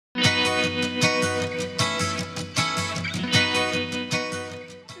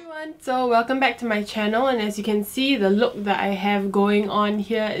So welcome back to my channel, and as you can see, the look that I have going on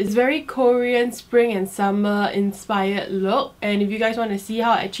here is very Korean spring and summer inspired look. And if you guys want to see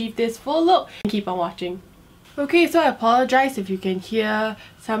how I achieve this full look, keep on watching. Okay, so I apologize if you can hear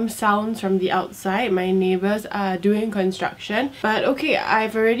some sounds from the outside. My neighbors are doing construction. But okay,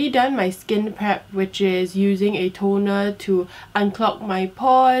 I've already done my skin prep, which is using a toner to unclog my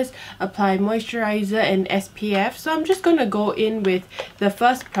pores, apply moisturizer and SPF. So I'm just gonna go in with the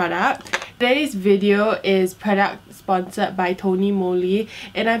first product. Today's video is product sponsored by Moly,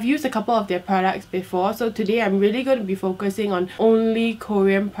 and I've used a couple of their products before. So today I'm really going to be focusing on only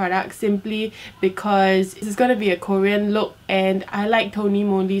Korean products, simply because this is going to be a Korean look and I like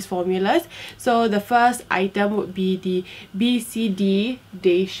Moly's formulas. So the first item would be the BCD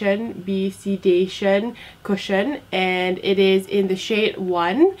cushion, and it is in the shade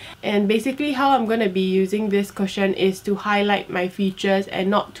 1. And basically how I'm going to be using this cushion is to highlight my features and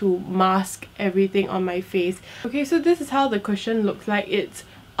not to mask everything on my face. Okay, so this is how the cushion looks like. It's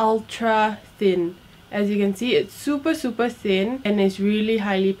ultra thin. As you can see, it's super thin and it's really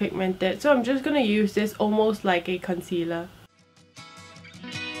highly pigmented. So I'm just going to use this almost like a concealer.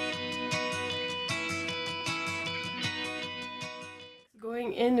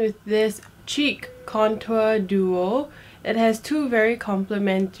 Going in with this cheek contour duo. It has two very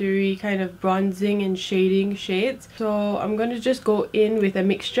complementary kind of bronzing and shading shades. So I'm going to just go in with a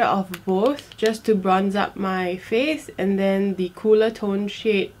mixture of both just to bronze up my face, and then the cooler tone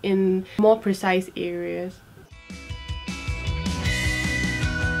shade in more precise areas.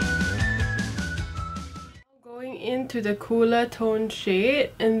 Going into the cooler tone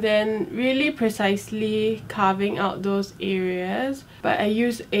shade and then really precisely carving out those areas. But I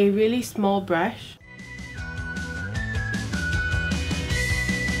use a really small brush.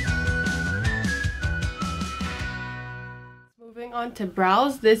 Moving on to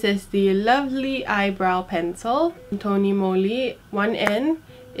brows, this is the lovely eyebrow pencil from Moly. One end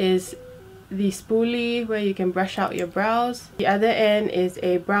is the spoolie where you can brush out your brows. The other end is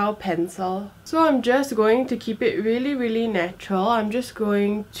a brow pencil. So I'm just going to keep it really natural. I'm just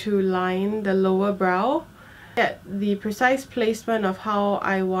going to line the lower brow, get the precise placement of how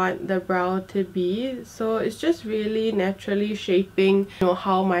I want the brow to be. So it's just really naturally shaping,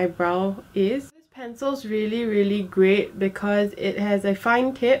 how my brow is. Pencil's really great because it has a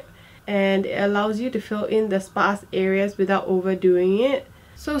fine tip and it allows you to fill in the sparse areas without overdoing it.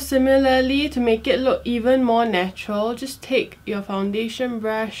 So similarly, to make it look even more natural, just take your foundation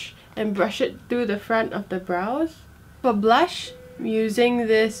brush and brush it through the front of the brows. For blush, I'm using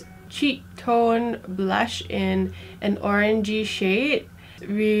this cheek tone blush in an orangey shade.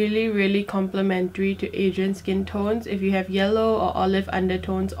 Really complementary to Asian skin tones. If you have yellow or olive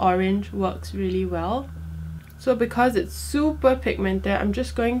undertones, orange works really well. So because it's super pigmented, I'm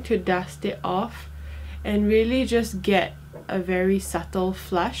just going to dust it off and really just get a very subtle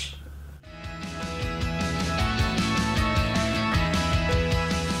flush.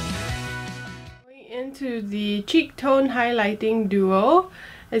 Going into the cheek tone highlighting duo.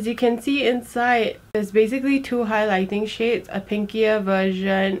 As you can see inside, there's basically two highlighting shades, a pinkier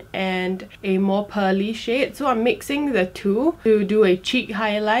version and a more pearly shade. So I'm mixing the two to do a cheek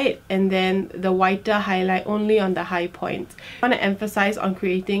highlight and then the whiter highlight only on the high points. I want to emphasize on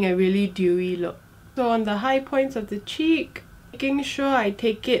creating a really dewy look. So on the high points of the cheek, making sure I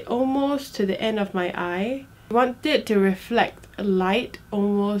take it almost to the end of my eye. I want it to reflect light,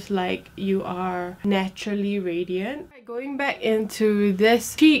 almost like you are naturally radiant. Going back into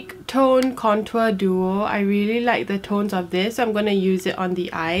this cheek tone contour duo, I really like the tones of this, so I'm going to use it on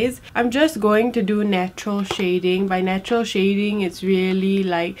the eyes. I'm just going to do natural shading. By natural shading, it's really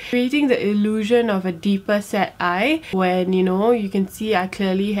like creating the illusion of a deeper set eye when, you can see I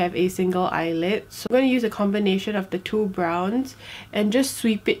clearly have a single eyelid. So I'm going to use a combination of the two browns and just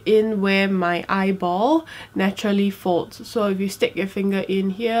sweep it in where my eyeball naturally folds. So if you stick your finger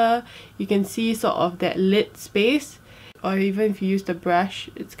in here, you can see sort of that lid space. Or even if you use the brush,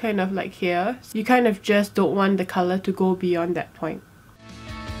 it's kind of like here. So you kind of just don't want the color to go beyond that point.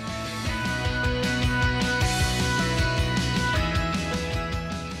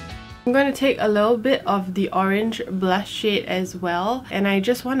 I'm going to take a little bit of the orange blush shade as well, and I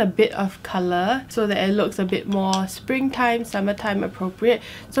just want a bit of color so that it looks a bit more springtime, summertime appropriate.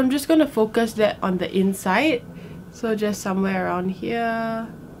 So I'm just going to focus that on the inside. So just somewhere around here.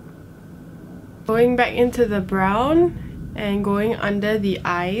 Going back into the brown and going under the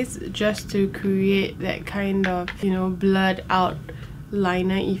eyes just to create that kind of, blurred out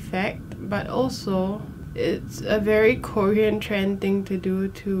liner effect, but also It's a very Korean trend thing to do,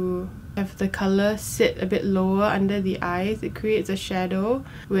 to have the colour sit a bit lower under the eyes. It creates a shadow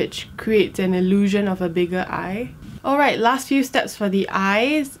which creates an illusion of a bigger eye. Alright, last few steps for the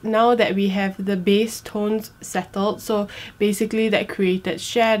eyes. Now that we have the base tones settled, so basically that created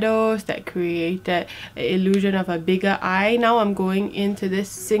shadows, that created an illusion of a bigger eye. Now I'm going into this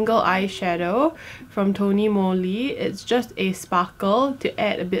single eyeshadow from Moly. It's just a sparkle to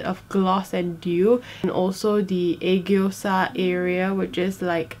add a bit of gloss and dew, and also the aegyosa area, which is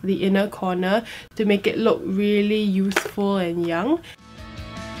like the inner corner, to make it look really youthful and young.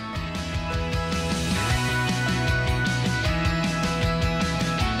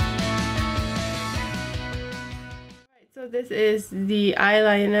 So this is the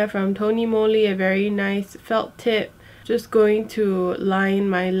eyeliner from Moly, a very nice felt tip. Just going to line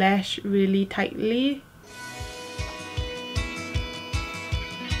my lash really tightly.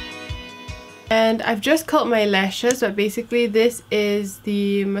 And I've just curled my lashes, but basically this is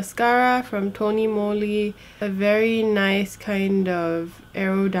the mascara from Moly, a very nice kind of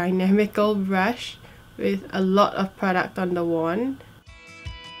aerodynamical brush with a lot of product on the wand.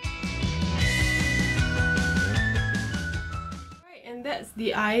 That's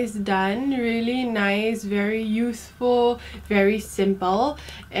the eyes done. Really nice, very youthful, very simple.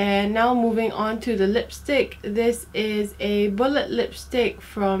 And now moving on to the lipstick. This is a bullet lipstick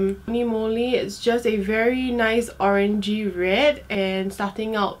from Moly. It's just a very nice orangey red, and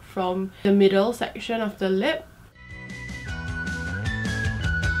starting out from the middle section of the lip.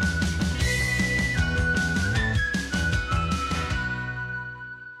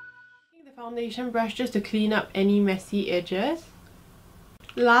 The foundation brush just to clean up any messy edges.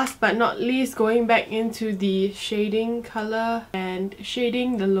 Last but not least, going back into the shading color and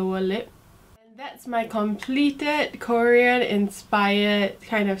shading the lower lip. And that's my completed Korean inspired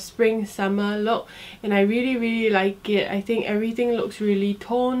kind of spring summer look, and I really like it. I think everything looks really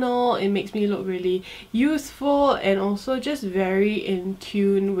tonal. It makes me look really youthful and also just very in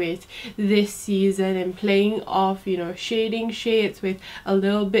tune with this season, and playing off, you know, shading shades with a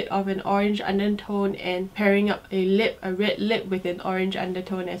little bit of an orange undertone and pairing up a red lip with an orange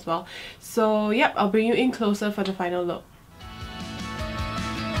undertone as well. So yep, I'll bring you in closer for the final look.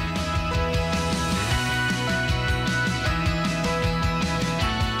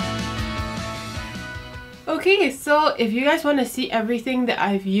 Okay, so if you guys want to see everything that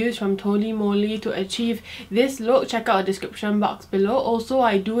I've used from Moly to achieve this look, check out the description box below. Also,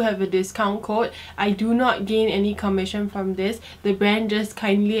 I do have a discount code. I do not gain any commission from this. The brand just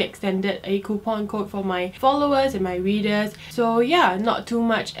kindly extended a coupon code for my followers and my readers. So yeah, not too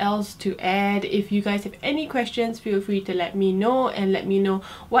much else to add. If you guys have any questions, feel free to let me know, and let me know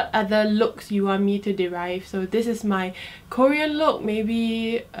what other looks you want me to derive. So this is my Korean look,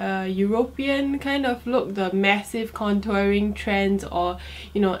 maybe a European kind of look, the massive contouring trends, or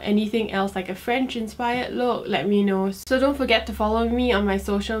you know, anything else like a French inspired look, let me know. So don't forget to follow me on my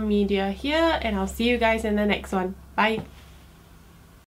social media here, and I'll see you guys in the next one. Bye!